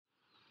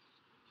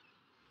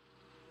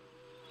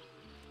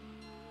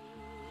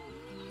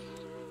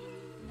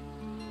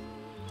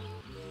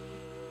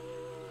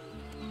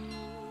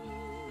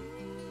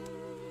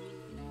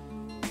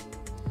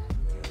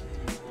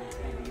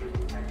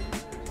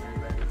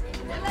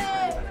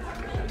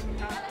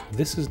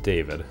This is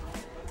David.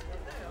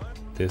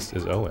 This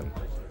is Owen.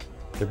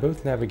 They're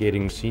both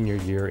navigating senior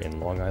year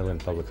in Long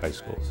Island public high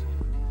schools.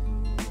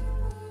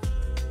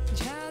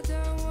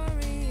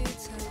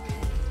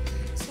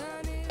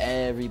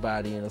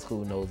 Everybody in the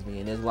school knows me,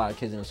 and there's a lot of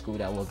kids in the school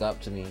that look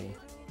up to me.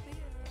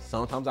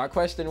 Sometimes I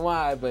question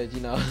why, but you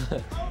know.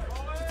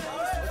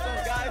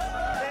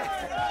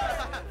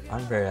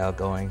 I'm very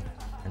outgoing,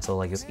 and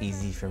so it's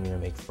easy for me to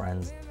make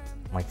friends.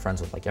 I'm friends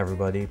with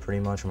everybody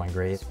pretty much in my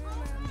grade.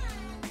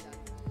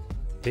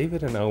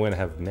 David and Owen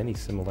have many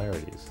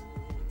similarities.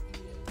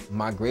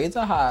 My grades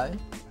are high.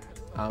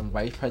 I'm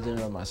vice president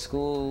of my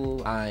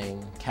school.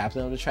 I'm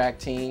captain of the track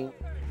team.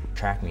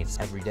 Track meets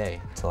every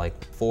day till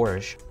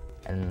 4-ish,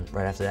 and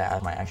right after that I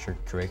have my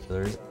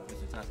extracurriculars.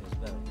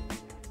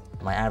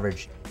 My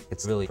average,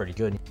 it's really pretty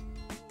good.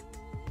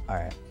 All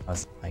right,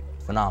 that's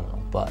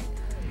phenomenal, but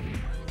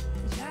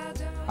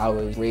I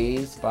was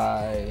raised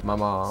by my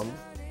mom.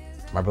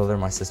 My brother,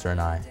 my sister,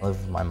 and I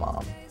live with my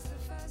mom.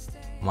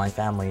 My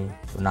family,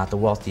 we're not the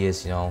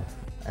wealthiest,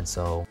 and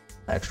so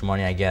the extra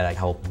money I get, I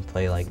help them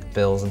pay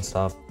bills and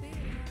stuff.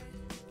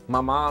 My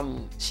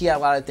mom, she had a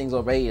lot of things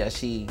already that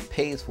she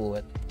pays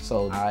for,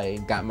 so I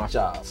got my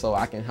job so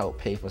I can help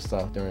pay for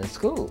stuff during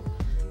school.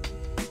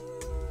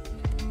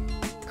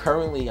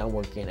 Currently, I'm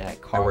working at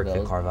Carvel. I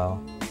work at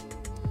Carvel.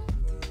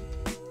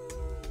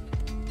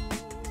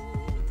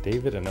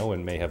 David and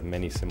Owen may have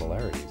many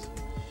similarities,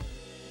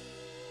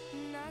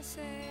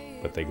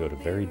 but they go to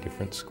very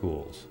different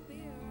schools.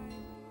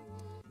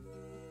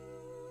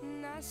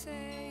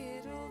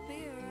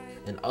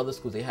 In other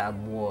schools, they have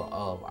more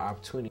of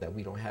opportunity that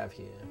we don't have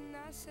here.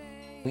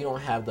 We don't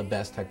have the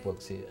best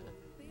textbooks here.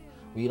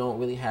 We don't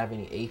really have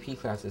any AP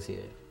classes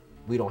here.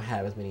 We don't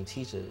have as many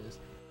teachers.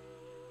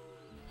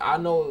 I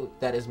know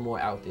that it's more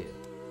out there.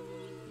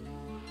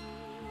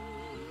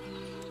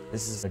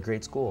 This is a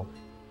great school.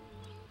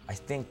 I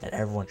think that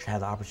everyone should have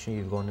the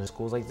opportunity to go into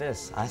schools like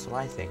this. That's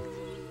what I think.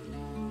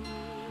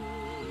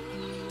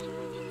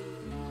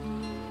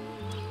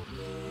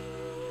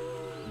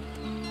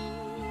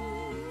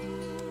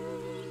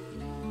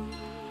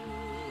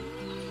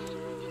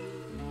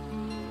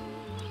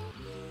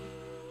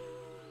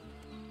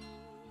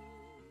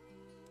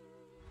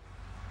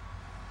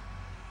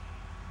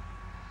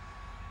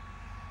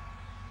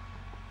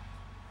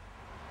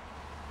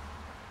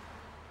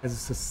 As a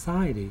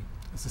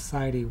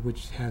society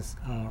which has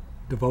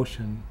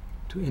devotion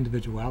to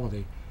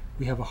individuality,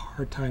 we have a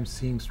hard time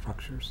seeing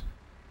structures.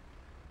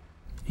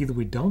 Either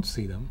we don't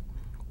see them,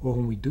 or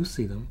when we do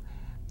see them,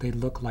 they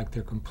look like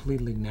they're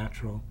completely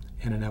natural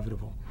and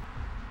inevitable.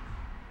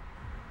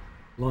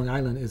 Long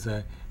Island is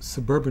a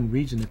suburban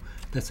region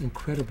that's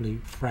incredibly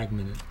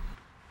fragmented,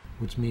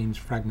 which means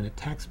fragmented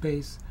tax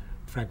base,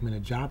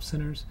 fragmented job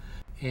centers,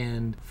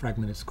 and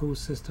fragmented school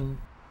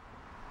system.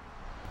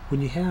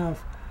 When you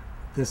have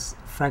this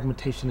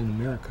fragmentation in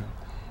America,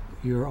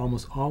 you're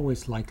almost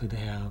always likely to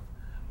have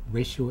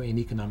racial and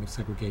economic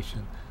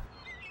segregation.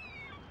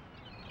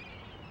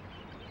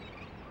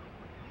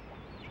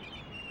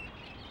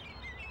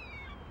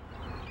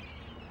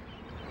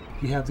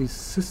 You have these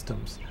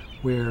systems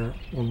where,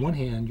 on one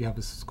hand, you have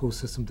a school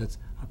system that's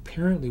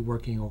apparently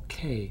working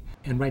okay,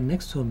 and right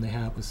next to them they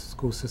have a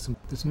school system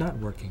that's not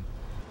working.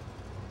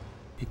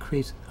 It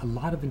creates a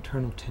lot of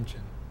internal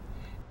tension,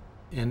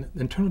 and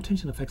internal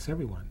tension affects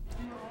everyone.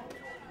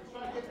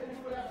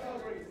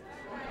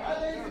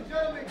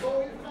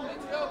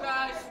 Let's go,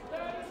 guys.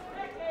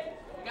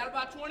 We got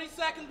about 20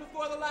 seconds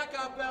before the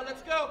lockout bell.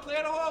 Let's go.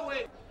 Clear the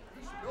hallway.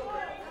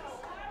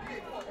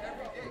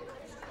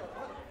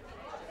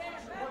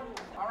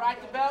 All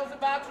right, the bell's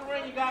about to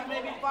ring. You got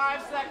maybe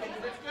 5 seconds.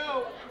 Let's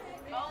go.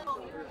 He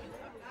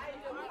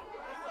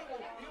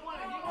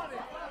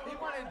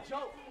wanted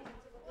joke.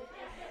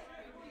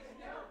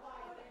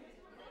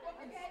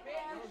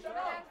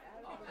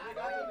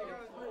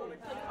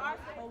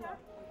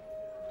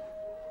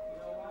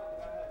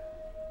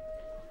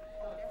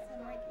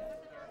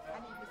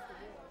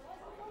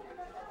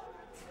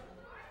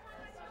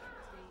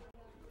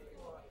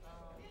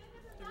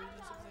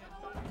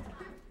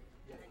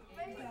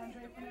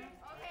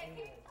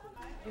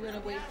 You're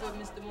gonna wait for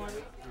Mr. Morris?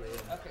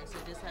 Okay, so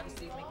just have a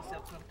seat, make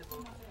yourself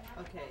comfortable.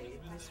 Okay,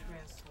 Miss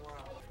Francois.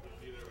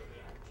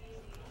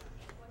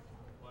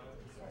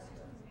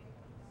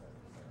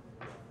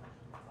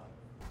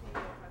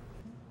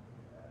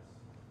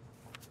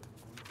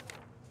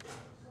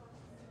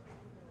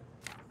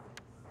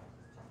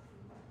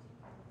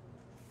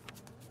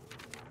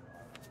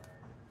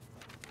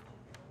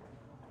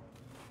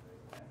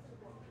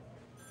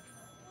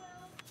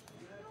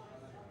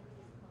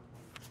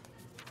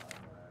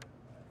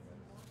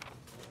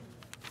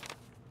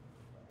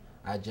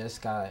 I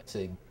just got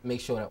to make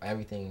sure that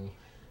everything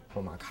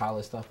for my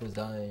college stuff was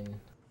done.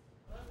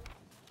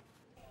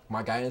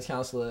 My guidance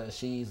counselor,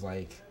 she's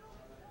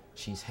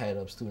head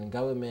of student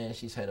government,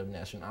 she's head of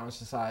National Honor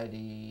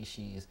Society,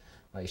 she's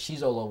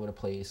all over the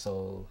place,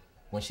 so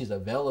when she's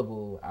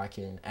available, I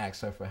can ask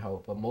her for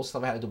help, but most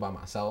stuff I had to do by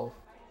myself.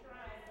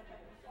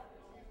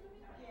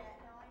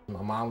 My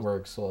My mom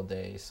works all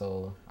day,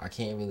 so I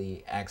can't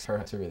really ask her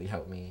to really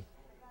help me.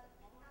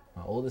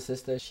 My older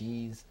sister,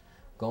 she's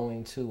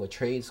going to a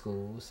trade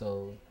school,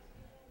 so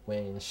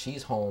when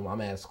she's home, I'm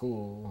at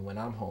school. When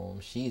I'm home,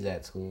 she's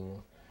at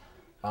school.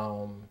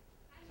 I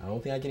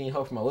don't think I get any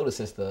help from my little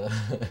sister.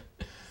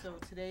 So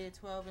today at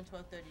 12 and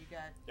 12:30, you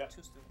got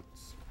 2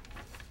 students.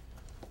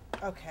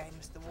 Okay,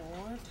 Mr.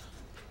 Ward.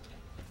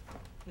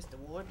 Mr.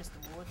 Ward, Mr.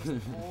 Ward,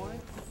 Mr. Ward.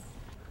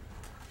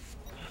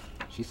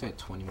 She said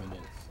 20 minutes.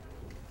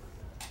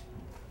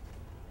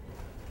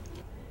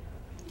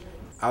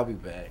 I'll be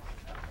back.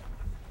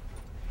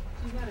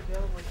 She's not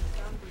available to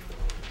some people.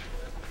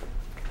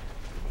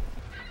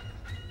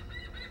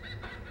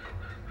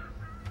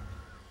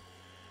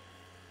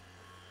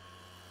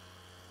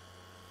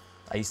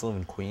 I used to live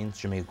in Queens,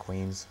 Jamaica,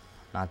 Queens,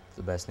 not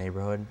the best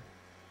neighborhood.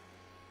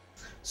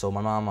 So my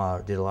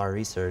mom did a lot of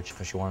research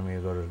because she wanted me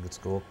to go to a good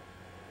school.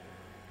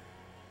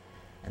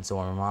 And so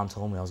when my mom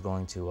told me I was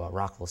going to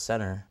Rockville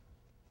Center,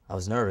 I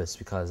was nervous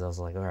because I was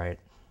like, all right,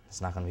 it's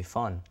not gonna be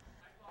fun.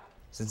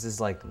 Since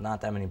there's like not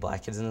that many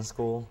black kids in the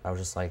school, I was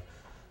just like,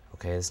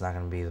 okay, it's not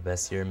gonna be the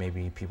best year.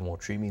 Maybe people will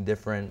treat me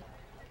different.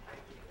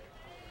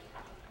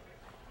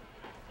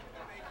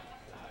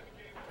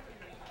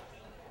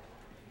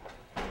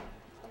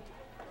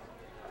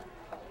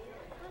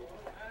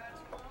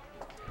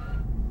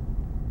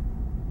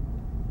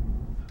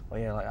 Oh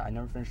yeah, like, I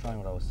never finished telling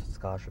what I was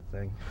scholarship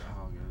thing.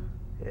 Oh,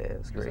 good. Yeah, it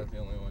was great. Is that the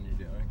only one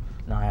you're doing?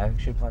 No, I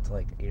actually applied to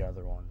like 8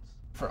 other ones.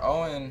 For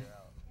Owen,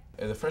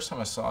 the first time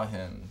I saw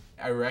him,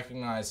 I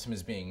recognized him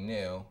as being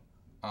new,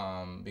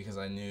 because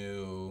I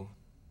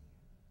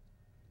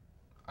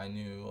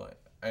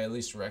at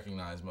least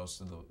recognized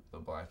most of the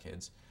black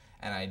kids,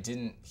 and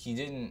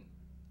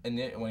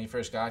when he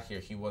first got here,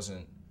 he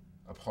wasn't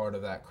a part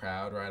of that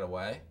crowd right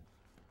away.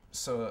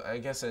 So I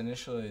guess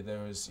initially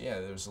there was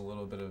a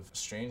little bit of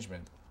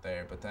estrangement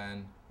there, but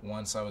then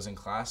once I was in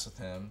class with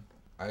him,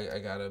 I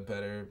got a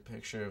better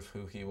picture of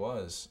who he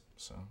was,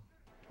 so.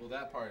 Well,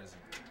 that part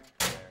isn't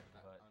there.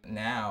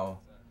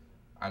 Now,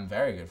 I'm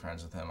very good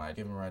friends with him. I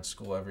give him a ride to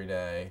school every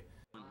day.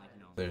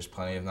 There's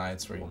plenty of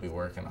nights where we'll be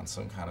working on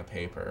some kind of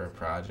paper or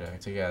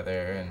project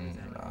together, and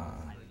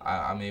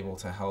I'm able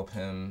to help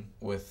him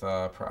with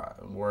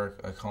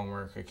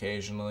homework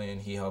occasionally,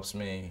 and he helps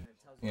me.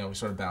 You know, we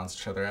sort of balance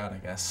each other out, I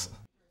guess.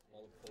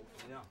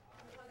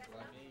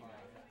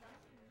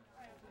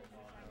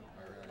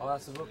 Oh,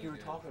 that's the book you were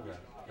talking about.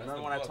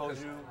 Remember when I told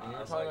you? When you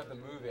were talking about the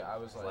movie, I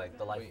was like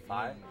The Life of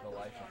Pi? The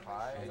Life of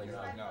Pi? I was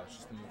like, No, it's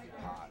just the movie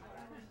Pi.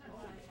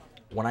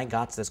 When I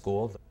got to the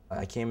school,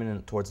 I came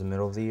in towards the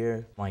middle of the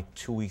year, like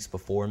 2 weeks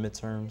before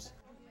midterms.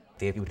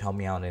 They would help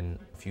me out in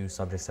a few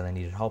subjects that I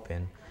needed help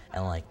in,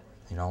 and like,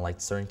 you know,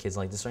 like certain kids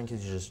are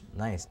just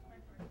nice.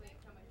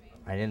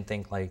 I didn't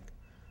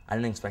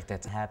expect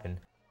that to happen.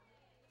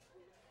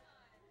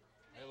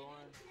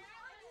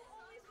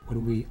 Where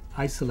we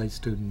isolate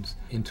students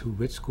into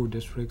rich school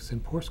districts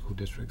and poor school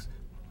districts,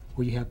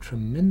 where you have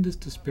tremendous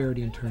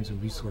disparity in terms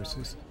of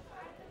resources.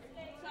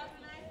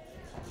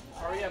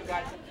 Hurry up,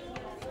 guys.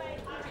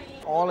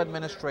 All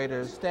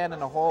administrators stand in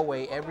the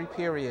hallway every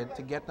period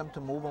to get them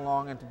to move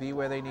along and to be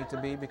where they need to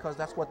be, because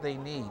that's what they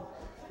need,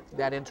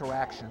 that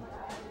interaction.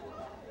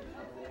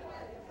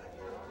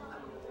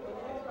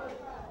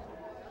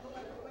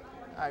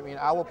 I mean,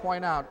 I will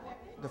point out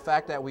the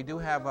fact that we do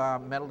have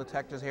metal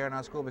detectors here in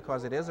our school,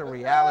 because it is a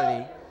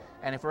reality,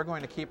 and if we're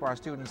going to keep our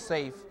students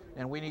safe,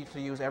 then we need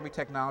to use every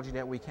technology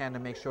that we can to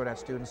make sure that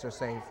students are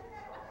safe.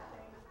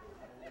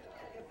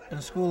 In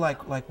a school like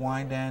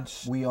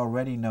Wyandanch, we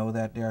already know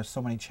that there are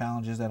so many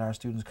challenges that our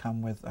students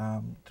come with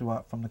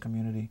from the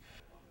community,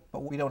 but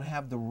we don't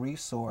have the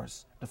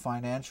resource, the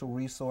financial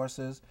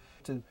resources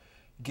to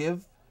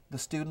give the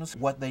students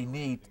what they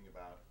need.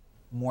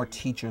 More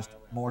teachers,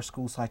 more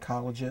school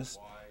psychologists,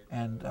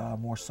 and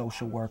more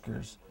social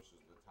workers.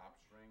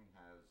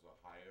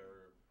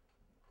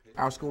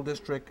 Our school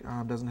district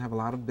doesn't have a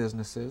lot of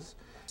businesses,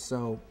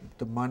 so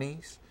the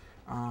monies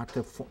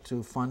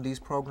to fund these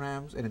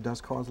programs, and it does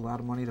cost a lot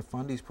of money to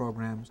fund these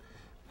programs,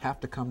 have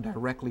to come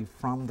directly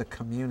from the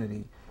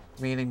community,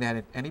 meaning that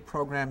at any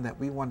program that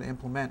we want to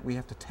implement, we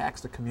have to tax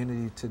the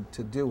community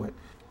to do it.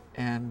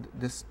 And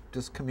this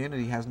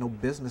community has no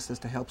businesses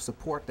to help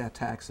support that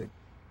taxing.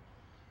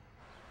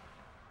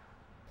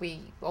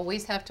 We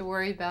always have to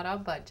worry about our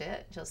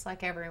budget, just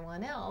like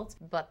everyone else,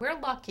 but we're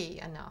lucky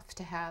enough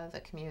to have a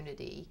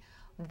community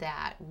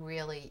that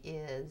really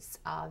is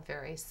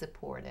very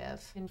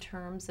supportive in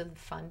terms of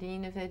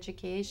funding of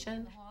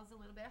education. Pause a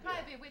little bit. Hi,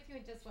 I'll be with you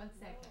in just 1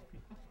 second.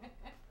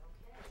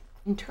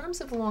 In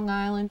terms of Long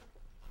Island,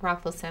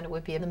 Rockville Center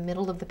would be in the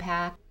middle of the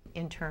pack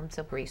in terms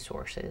of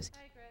resources.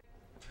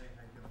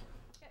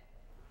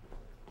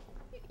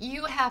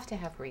 You have to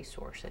have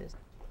resources.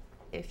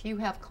 If you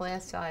have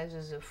class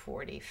sizes of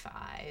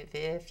 45,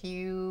 if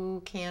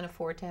you can't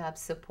afford to have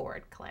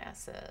support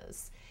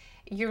classes,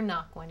 you're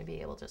not going to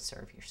be able to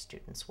serve your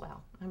students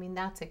well. I mean,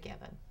 that's a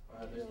given.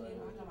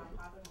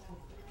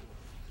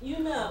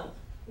 You know,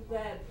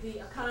 that the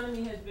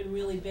economy has been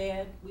really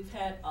bad. We've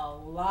had a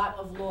lot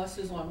of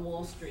losses on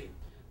Wall Street.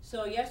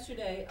 So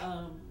yesterday,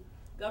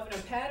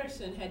 Governor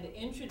Patterson had to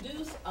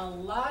introduce a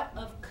lot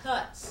of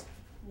cuts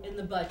in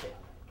the budget.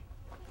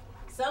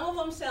 Some of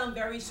them sound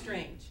very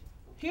strange.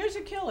 Here's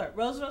a killer.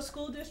 Roosevelt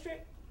School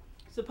District,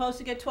 supposed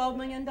to get $12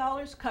 million,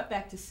 cut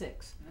back to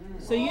 $6 million.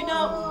 So you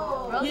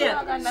know,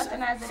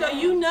 so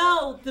you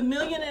know the $1.5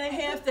 million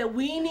that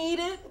we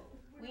needed,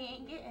 we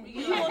ain't getting.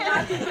 we will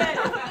not be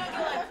getting.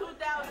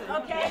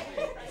 Okay?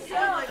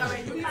 So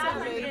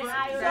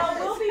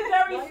we'll be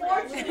very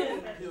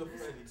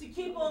fortunate to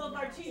keep all of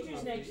our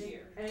teachers next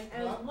year. And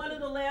as one of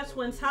the last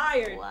ones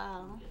hired,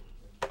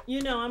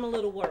 you know, I'm a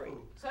little worried.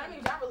 So that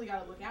means y'all really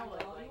gotta look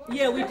out.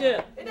 Yeah, we do.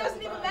 It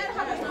doesn't even matter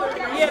how much money.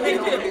 Yeah, they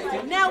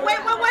do. Now, wait.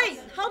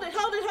 Hold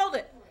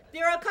it.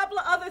 There are a couple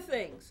of other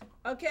things,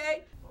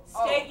 okay?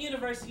 State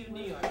University of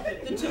New York.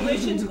 The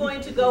tuition's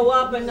going to go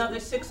up another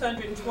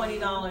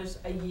 $620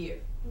 a year.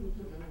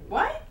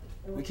 What?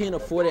 We can't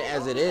afford it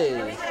as it is.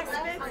 Wait.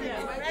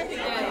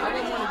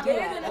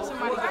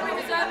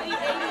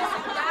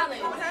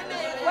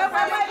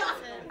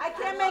 I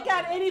can't make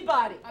out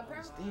anybody.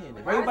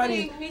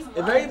 If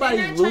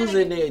everybody's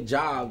losing their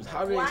jobs,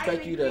 how do they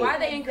expect you to? Why are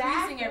they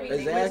increasing everything?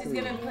 Exactly. Which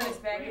is going to put us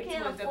back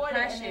into a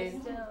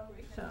depression.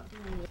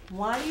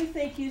 Why do you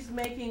think he's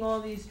making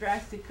all these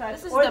drastic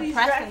cuts This is or these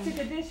depressing.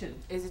 drastic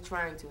additions? Is it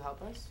trying to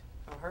help us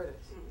or hurt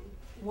us?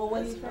 Well,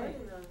 what do you think?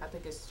 I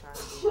think it's trying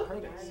to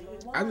hurt us.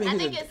 I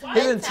think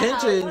his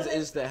intentions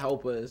is to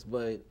help us,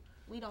 but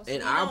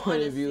in our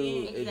point of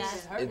view,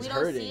 it's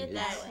hurting.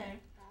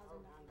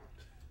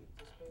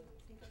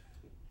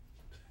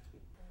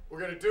 We're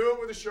going to do it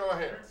with a show of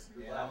hands.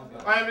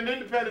 I am an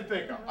independent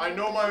thinker. I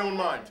know my own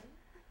mind.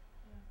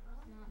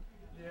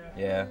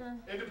 Yeah.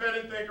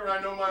 Independent thinker, I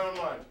know my own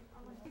mind.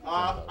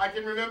 I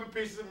can remember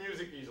pieces of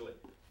music easily.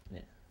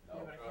 Yeah.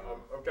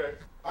 Okay.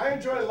 I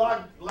enjoy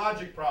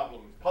logic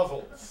problems,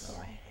 puzzles.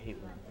 Oh, I hate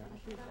when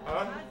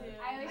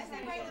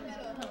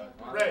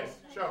Raise,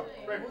 show.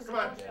 Quick, come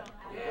on.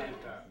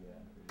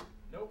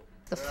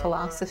 The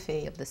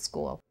philosophy of the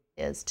school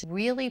is to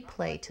really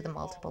play to the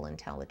multiple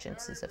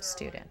intelligences of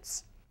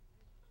students.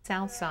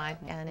 Southside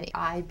and the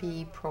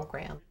IB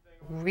program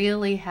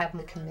really have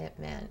a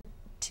commitment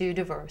to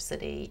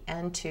diversity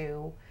and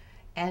to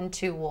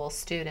all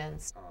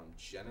students.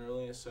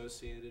 Generally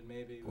associated,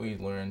 maybe. We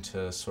learn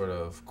to sort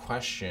of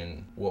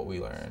question what we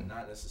learn.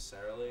 Not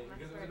necessarily.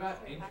 Because it's about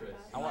interest.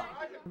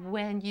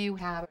 When you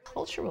have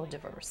cultural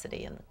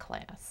diversity in the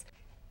class,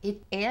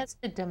 it adds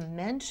a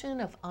dimension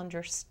of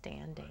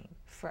understanding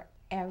for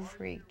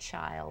every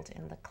child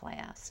in the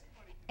class.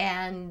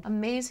 And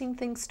amazing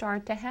things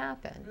start to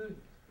happen.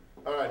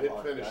 All right, hit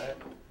finish.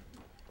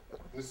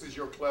 This is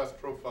your class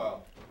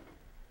profile.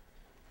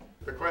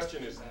 The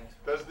question is,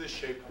 does this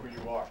shape who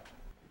you are?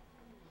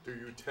 Do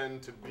you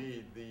tend to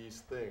be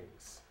these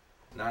things?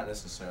 Not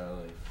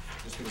necessarily.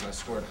 Just because I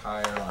scored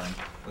higher on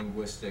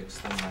linguistics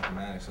than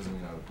mathematics doesn't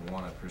mean I would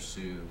want to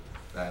pursue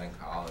that in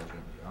college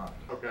and beyond.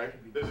 Okay.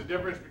 There's a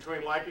difference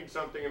between liking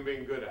something and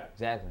being good at it.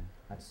 Exactly.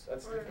 That's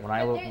when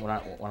I'm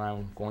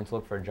going to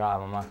look for a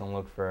job, I'm not going to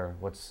look for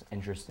what's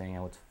interesting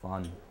and what's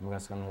fun. I'm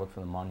just going to look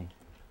for the money.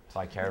 That's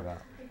all I care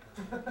about.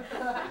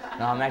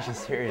 No, I'm actually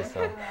serious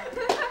though.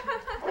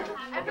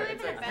 Okay.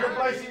 You're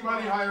placing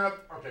money higher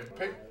up.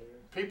 Okay.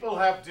 People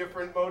have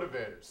different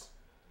motivators.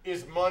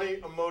 Is money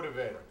a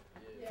motivator?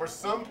 For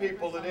some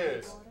people it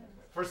is.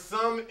 For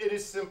some it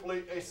is simply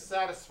a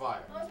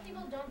satisfier. Most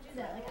people don't do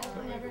that. Like, I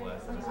would never.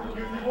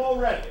 You've all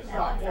read it.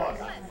 Stop. Pause.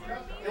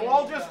 You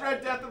all just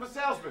read Death of a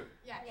Salesman.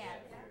 Yeah.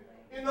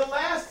 In the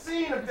last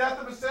scene of Death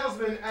of a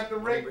Salesman at the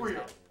rake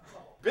wheel,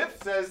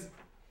 Biff says,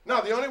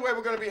 no, the only way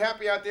we're going to be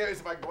happy out there is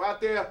if I go out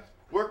there,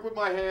 work with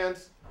my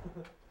hands.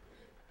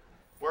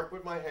 Work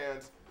with my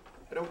hands.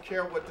 I don't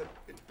care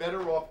it's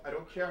better off. I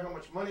don't care how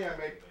much money I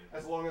make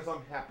as long as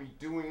I'm happy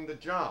doing the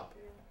job.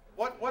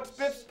 What's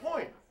Biff's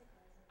point?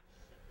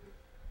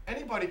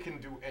 Anybody can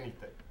do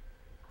anything,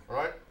 all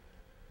right?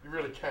 You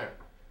really can.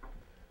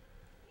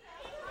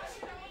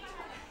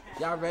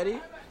 Y'all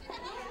ready?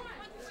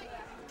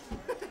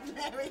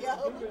 There we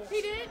go.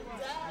 He did.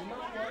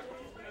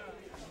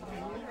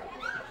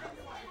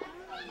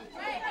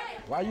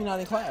 Why are you not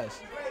in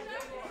class?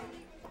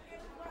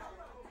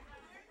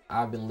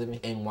 I've been living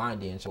in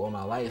Wyandanch all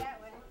my life.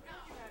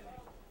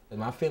 And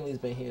my family's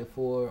been here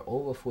for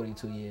over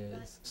 42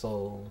 years,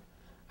 so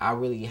I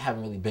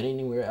haven't really been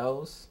anywhere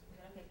else.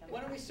 Why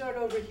don't we start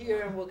over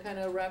here and we'll kind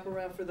of wrap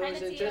around for those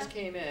that just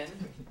came in.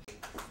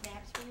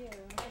 Snaps for you.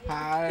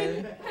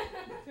 Hi.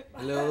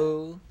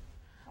 Hello.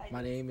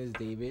 My name is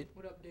David.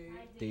 What up, Dave?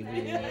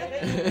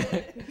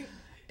 David.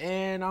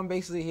 And I'm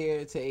basically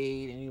here to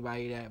aid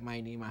anybody that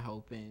might need my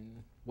help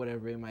in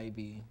whatever it might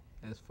be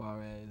as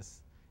far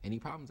as any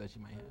problems that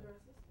you might have.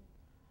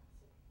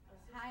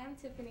 Hi, I'm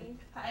Tiffany.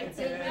 Hi,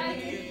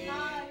 Tiffany.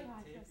 Hi.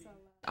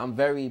 I'm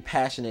very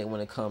passionate when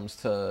it comes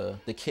to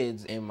the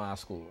kids in my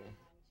school.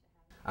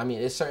 I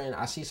mean, I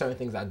see certain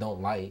things I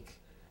don't like,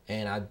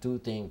 and I do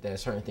think that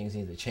certain things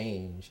need to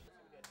change.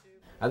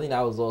 I think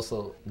that was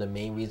also the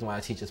main reason why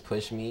teachers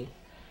pushed me.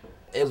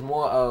 It was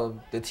more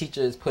of the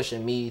teachers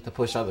pushing me to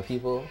push other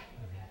people.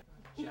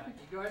 Jackie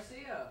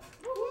Garcia.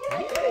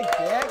 Jackie!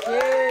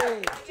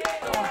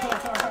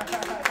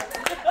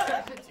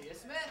 Tia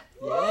Smith.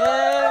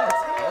 Yes!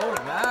 Oh,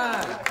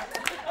 man.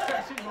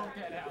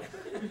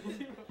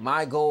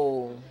 My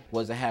goal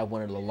was to have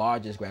one of the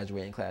largest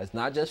graduating classes,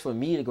 not just for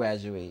me to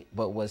graduate,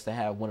 but was to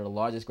have one of the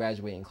largest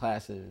graduating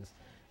classes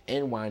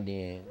in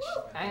Wyandanch.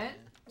 And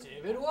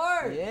David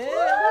Ward. Yeah.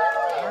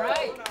 All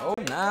right. Oh,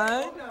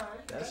 9.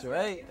 That's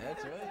right.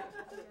 That's right.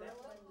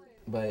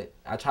 But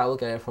I try to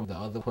look at it from the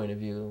other point of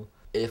view.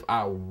 If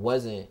I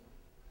wasn't,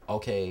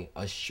 okay,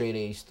 a straight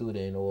A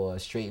student or a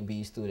straight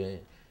B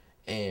student,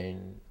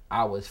 and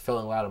I was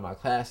failing a lot of my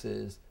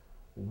classes,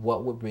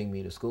 what would bring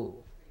me to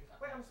school?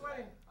 Wait, I'm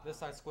sweating. This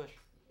side squish.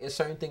 It's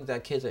certain things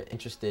that kids are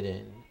interested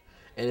in,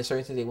 and it's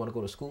certain things they want to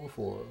go to school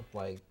for,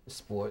 like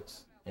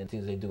sports and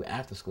things they do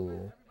after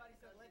school.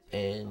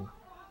 And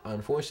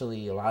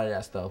unfortunately, a lot of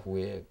that stuff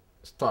we're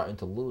starting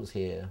to lose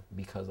here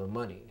because of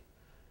money.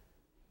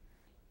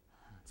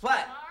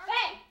 Splat!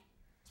 Bang!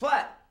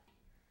 Splat!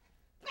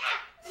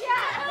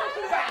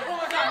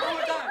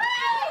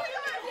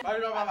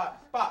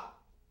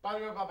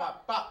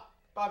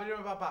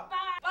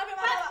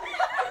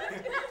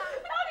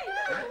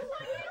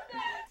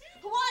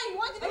 Hawaii,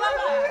 what did you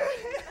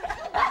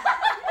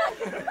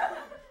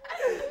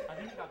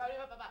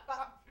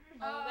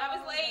that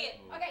was late.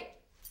 Okay,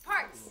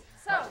 parts.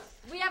 So,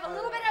 we have a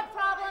little bit of a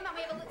problem, and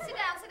we have sit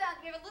down.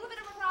 We have a little bit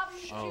of a problem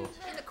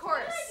in the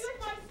chorus.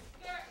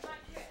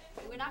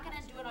 We're not going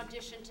to do an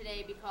audition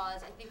today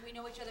because I think we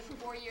know each other for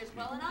 4 years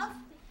well enough.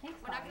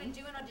 We're not going to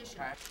do an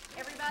audition.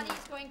 Everybody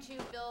is going to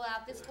fill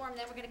out this form,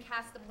 then we're going to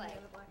cast the play.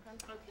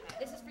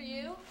 This is for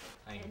you.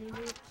 I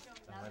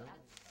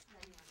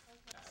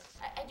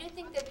do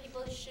think that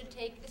people should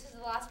take, this is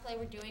the last play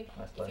we're doing.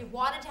 If you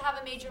wanted to have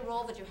a major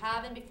role that you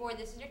haven't before,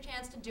 this is your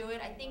chance to do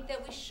it. I think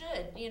that we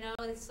should, you know,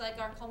 it's like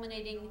our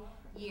culminating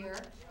year.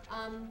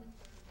 I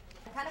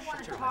kind of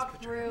want to talk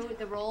through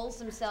the roles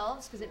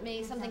themselves because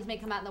some things may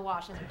come out in the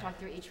wash as we talk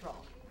through each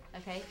role,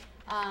 okay?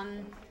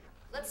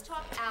 Let's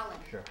talk Alan.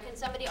 Sure. Can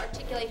somebody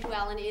articulate who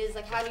Alan is?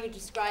 Like, how do you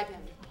describe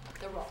him,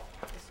 the role?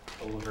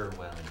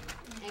 Overwhelmed.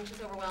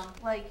 Anxious, overwhelmed.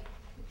 Like,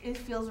 it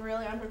feels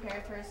really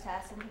unprepared for his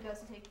test, and he goes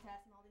to take the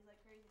test and all these like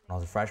crazy things. When I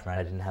was a freshman,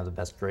 I didn't have the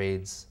best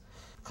grades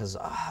because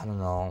I don't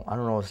know what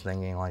I was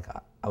thinking. Like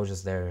I was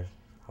just there,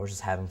 I was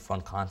just having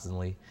fun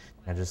constantly.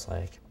 I just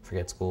like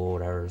forget school,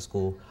 whatever.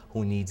 School,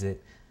 who needs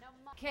it?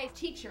 Okay,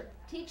 teacher.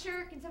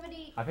 Teacher, can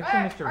somebody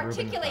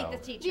articulate the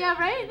teacher? Yeah,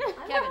 right?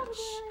 Kevin,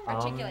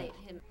 articulate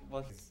him.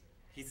 Well,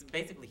 he's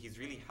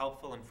really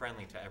helpful and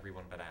friendly to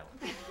everyone but Alan.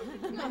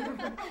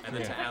 And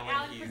then to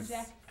Alan,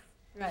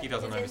 he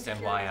doesn't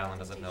understand why Alan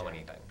doesn't know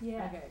anything.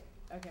 Yeah.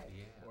 Okay.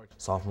 Yeah.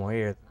 Sophomore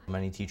year,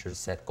 many teachers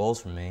set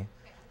goals for me,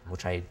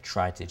 which I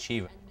tried to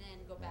achieve.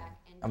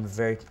 I'm a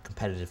very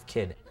competitive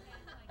kid.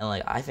 And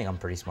like, I think I'm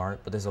pretty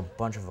smart, but there's a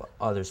bunch of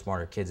other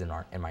smarter kids in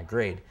my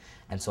grade.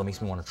 And so it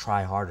makes me want to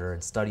try harder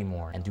and study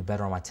more and do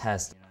better on my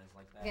tests.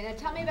 Okay, now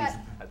tell me about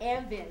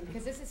Ambin,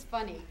 because this is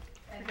funny.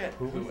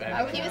 Who He was the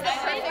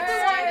perfect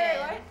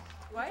student.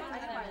 What? I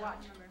have my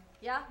watch.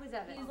 Yeah, who's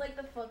Evan? He's like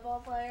the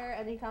football player,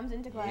 and he comes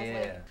into class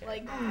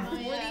like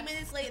 40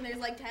 minutes late, and there's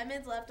like 10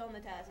 minutes left on the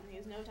test, and he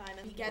has no time,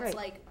 and he gets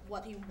like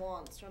what he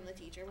wants from the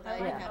teacher without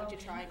having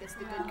to try and gets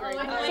the good grade.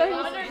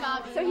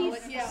 So he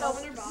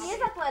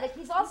is athletic.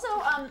 He's also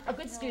a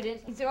good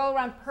student. He's an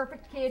all-around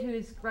perfect kid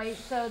who's great.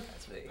 So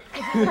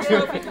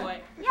Trophy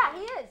boy. Yeah,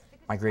 he is.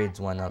 My grades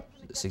went up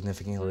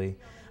significantly.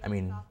 I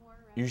mean,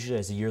 usually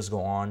as the years go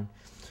on,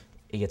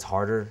 it gets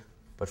harder.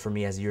 But for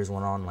me, as the years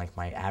went on, like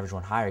my average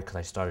went higher because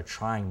I started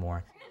trying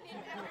more.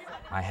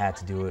 I had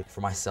to do it for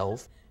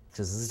myself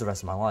because this is the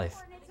rest of my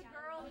life.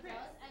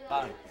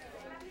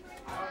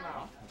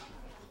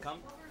 Come.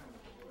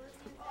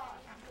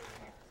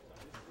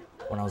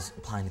 When I was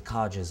applying to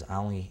colleges, I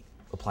only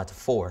applied to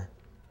 4.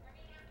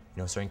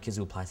 You know, certain kids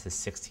who apply to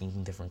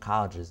 16 different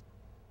colleges.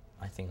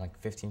 I think like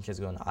 15 kids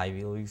go into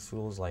Ivy League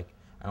schools. Like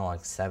I know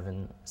like 6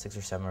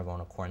 or 7 are going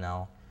to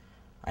Cornell.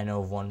 I know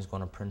of one who's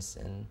going to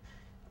Princeton.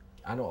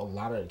 I know a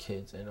lot of the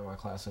kids in my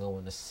class are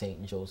going to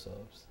St.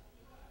 Joseph's.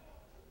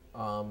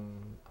 I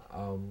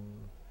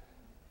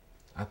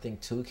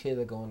think 2 kids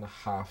are going to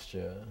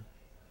Hofstra.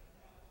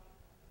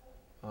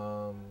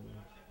 A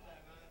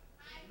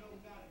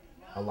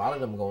lot of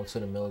them going to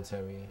the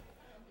military.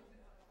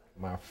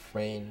 My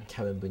friend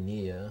Kevin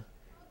Bonilla,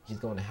 he's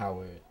going to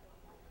Howard.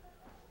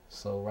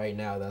 So right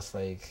now that's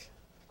like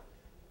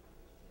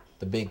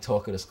the big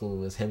talk of the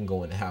school is him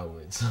going to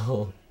Howard.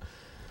 So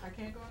I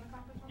can't go in the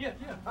conference? Yeah.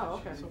 Oh,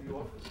 okay.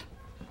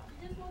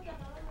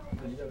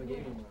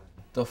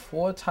 the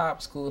 4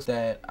 top schools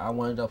that I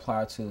wanted to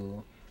apply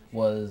to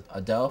was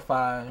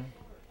Adelphi,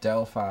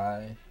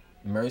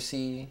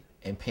 Mercy,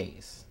 and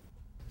Pace.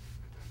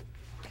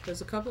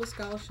 There's a couple of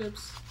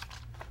scholarships.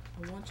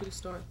 I want you to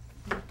start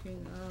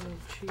thinking of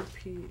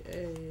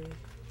GPA.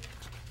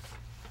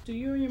 Do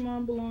you and your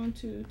mom belong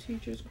to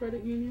Teachers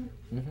Credit Union?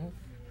 Mm-hmm.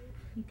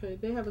 Okay,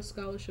 they have a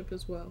scholarship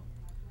as well.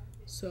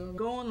 So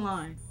go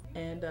online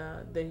and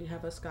they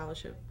have a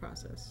scholarship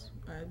process.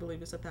 I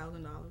believe it's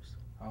 $1,000.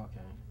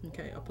 Okay.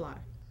 Okay, apply.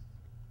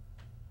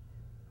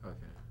 Okay.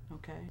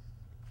 Okay.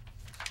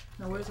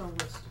 Now where's our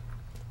list?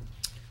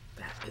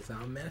 That is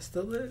our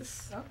master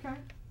list. Okay.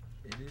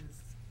 It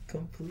is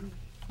complete.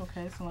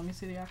 Okay, so let me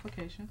see the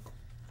application.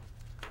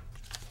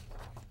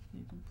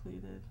 You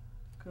completed.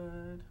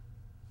 Good.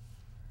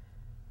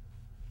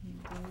 You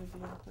completed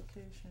the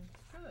application.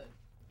 Good.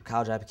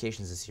 College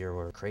applications this year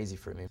were crazy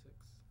for me.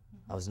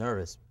 I was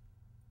nervous.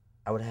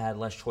 I would have had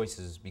less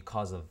choices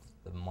because of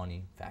the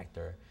money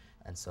factor.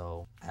 And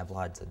so I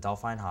applied to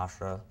Delphi and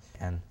Hofstra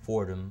and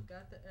Fordham.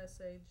 Got the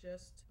essay,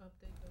 just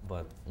update the...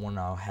 But when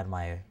I had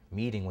my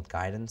meeting with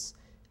guidance,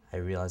 I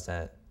realized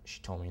that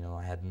she told me, you know,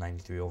 I had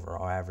 93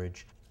 overall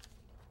average.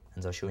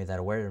 And so she made that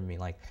aware of me.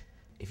 Like,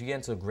 if you get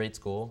into a great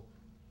school,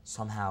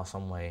 somehow,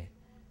 some way,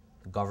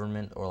 the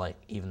government or like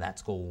even that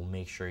school will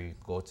make sure you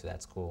go to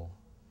that school.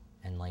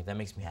 And like, that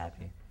makes me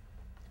happy.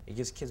 It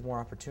gives kids more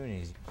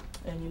opportunities.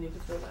 And you need to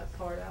fill that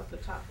part out, the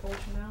top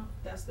portion out.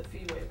 That's the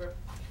fee waiver.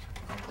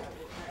 That will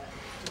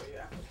add to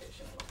your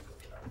application. Let me go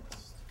get our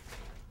list.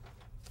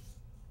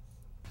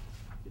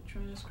 Your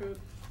transcript.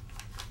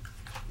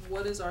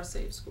 What is our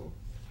safe school?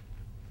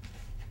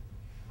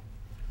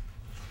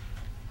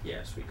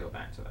 Yes, we go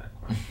back to that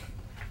question.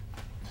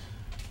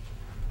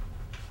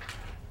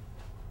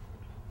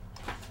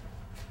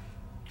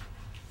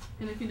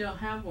 And if you don't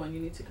have one, you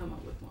need to come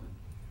up with one.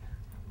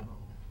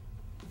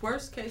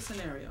 Worst case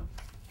scenario.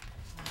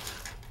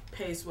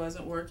 Pace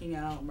wasn't working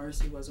out,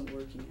 Mercy wasn't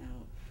working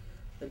out,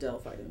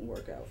 Adelphi didn't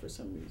work out for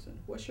some reason.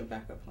 What's your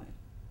backup plan?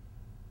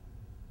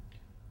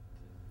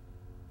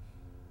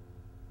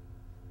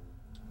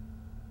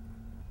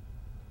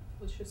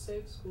 What's your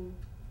safe school?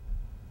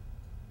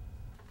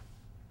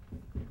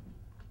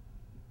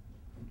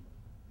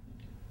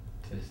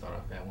 To start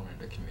off at one of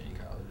the community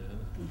colleges.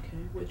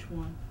 Okay, which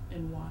one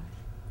and why?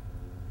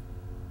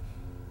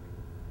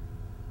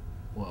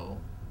 Well,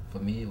 for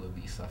me it would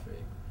be Suffolk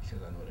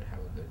because I know they have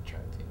a good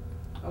track team.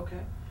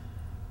 Okay.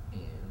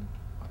 And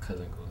my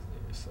cousin goes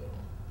there, so.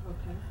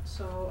 Okay,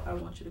 so I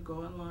want you to go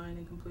online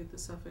and complete the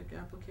Suffolk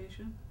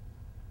application.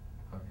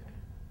 Okay.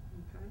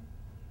 Okay.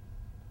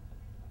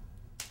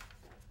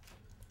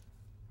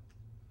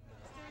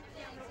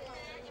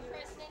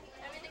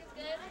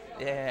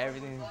 Yeah,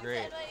 everything's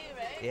great.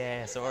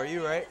 Yeah, so are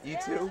you, right? You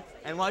too?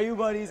 NYU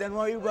buddies,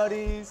 NYU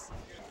buddies.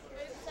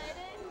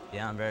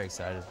 Yeah, I'm very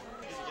excited.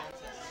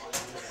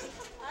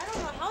 I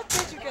don't know, how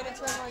did you get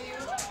into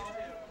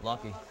NYU?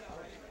 Lucky.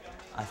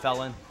 I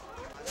fell in.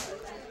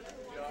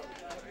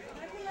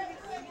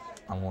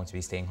 I'm going to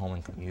be staying home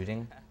and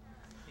commuting.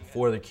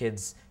 4 other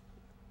kids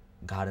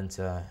got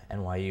into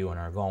NYU and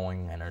are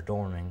going and are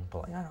dorming,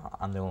 but like,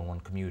 I'm the only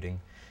one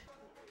commuting.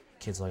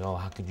 Kids are like, oh,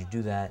 how could you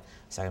do that?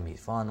 It's not gonna be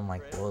fun. I'm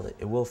like, well,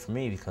 it will for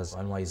me because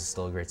NYU is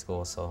still a great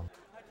school, so.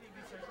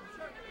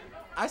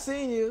 I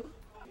seen you.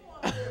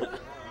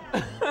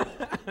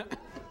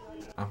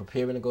 I'm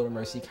preparing to go to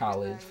Mercy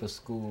College for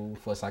school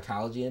for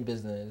psychology and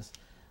business,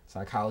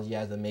 psychology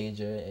as a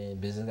major and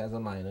business as a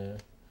minor.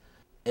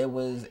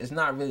 It's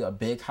not really a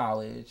big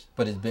college,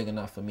 but it's big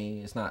enough for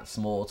me. It's not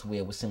small to where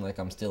it would seem like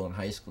I'm still in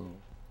high school.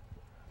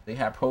 They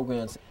have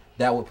programs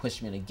that would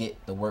push me to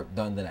get the work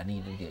done that I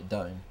need to get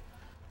done.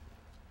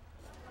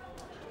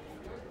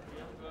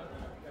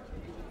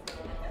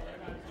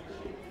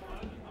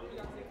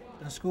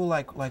 In a school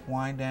like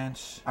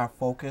Wyandanch, our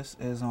focus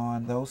is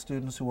on those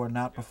students who are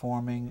not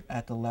performing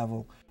at the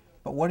level.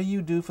 But what do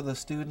you do for the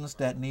students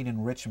that need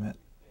enrichment?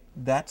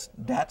 That's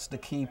the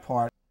key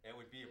part. It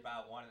would be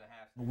about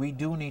 1.5. We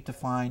do need to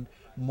find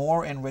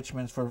more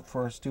enrichments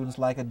for students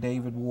like a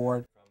David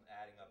Ward.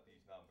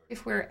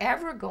 If we're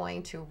ever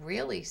going to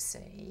really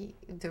see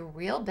the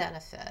real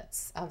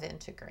benefits of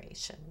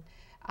integration,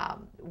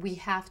 we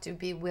have to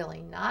be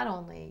willing not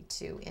only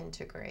to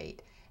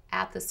integrate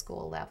at the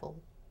school level,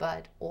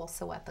 but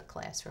also at the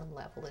classroom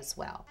level as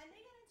well.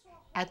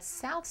 At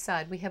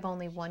Southside, we have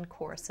only one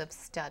course of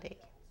study,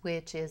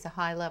 which is a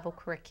high-level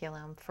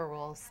curriculum for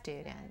all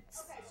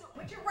students. Okay,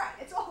 but you're right,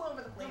 it's all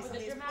over the place in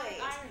these plays.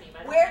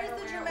 Where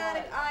does the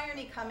dramatic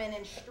irony come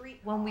in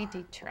street? When we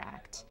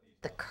detract,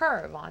 the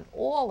curve on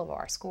all of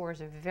our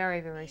scores are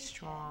very, very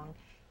strong.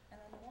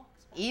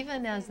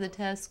 Even as the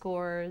test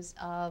scores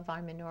of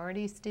our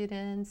minority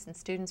students and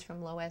students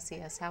from low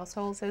SES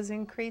households has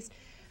increased,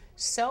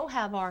 so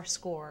have our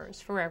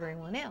scores for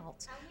everyone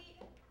else.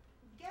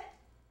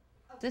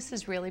 This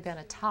has really been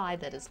a tide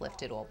that has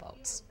lifted all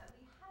boats.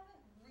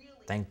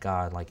 Thank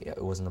God, like,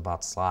 it wasn't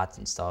about slots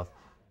and stuff.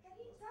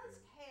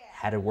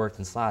 Had it worked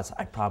in slots,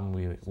 I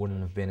probably wouldn't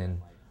have been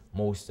in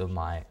most of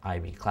my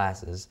IB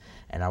classes,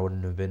 and I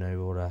wouldn't have been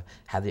able to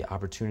have the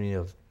opportunity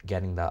of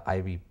getting the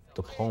IB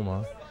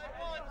diploma.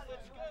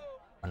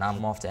 And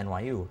I'm off to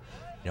NYU, you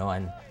know,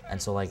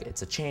 and so like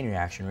it's a chain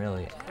reaction,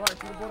 really.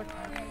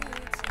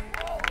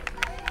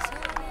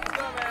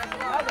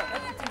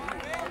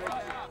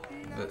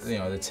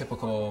 The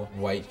typical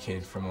white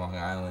kid from Long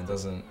Island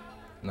doesn't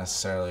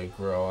necessarily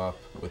grow up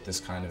with this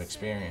kind of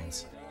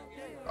experience.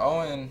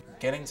 Owen,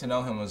 getting to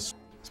know him it's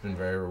been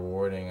very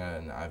rewarding,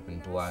 and I've been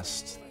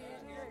blessed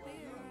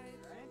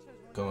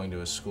going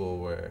to a school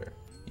where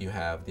you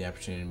have the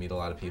opportunity to meet a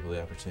lot of people,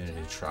 the opportunity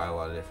to try a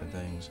lot of different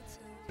things.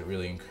 It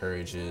really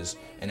encourages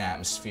an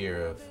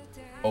atmosphere of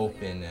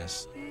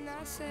openness.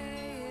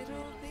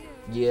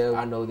 Yeah,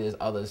 I know there's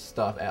other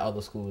stuff at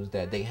other schools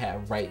that they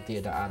have right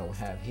there that I don't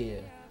have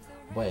here,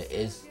 but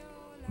it's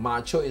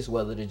my choice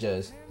whether to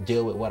just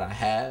deal with what I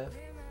have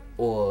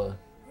or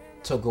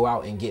to go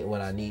out and get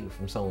what I need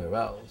from somewhere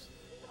else.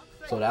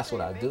 So that's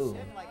what I do.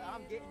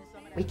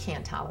 We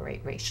can't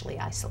tolerate racially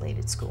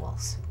isolated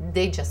schools.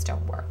 They just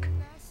don't work.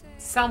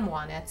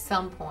 Someone at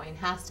some point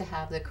has to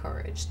have the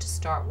courage to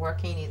start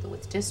working either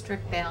with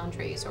district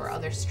boundaries or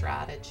other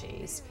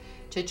strategies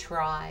to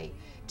try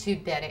to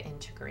better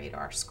integrate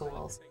our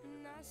schools.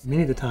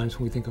 Many of the times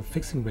when we think of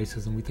fixing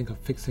racism, we think of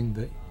fixing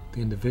the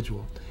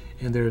individual.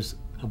 And there's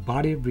a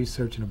body of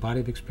research and a body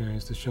of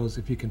experience that shows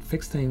if you can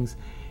fix things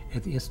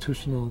at the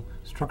institutional,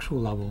 structural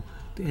level,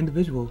 the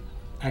individual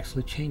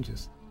actually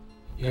changes.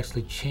 You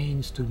actually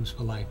change students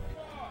for life.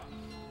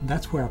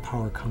 That's where our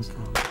power comes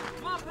from.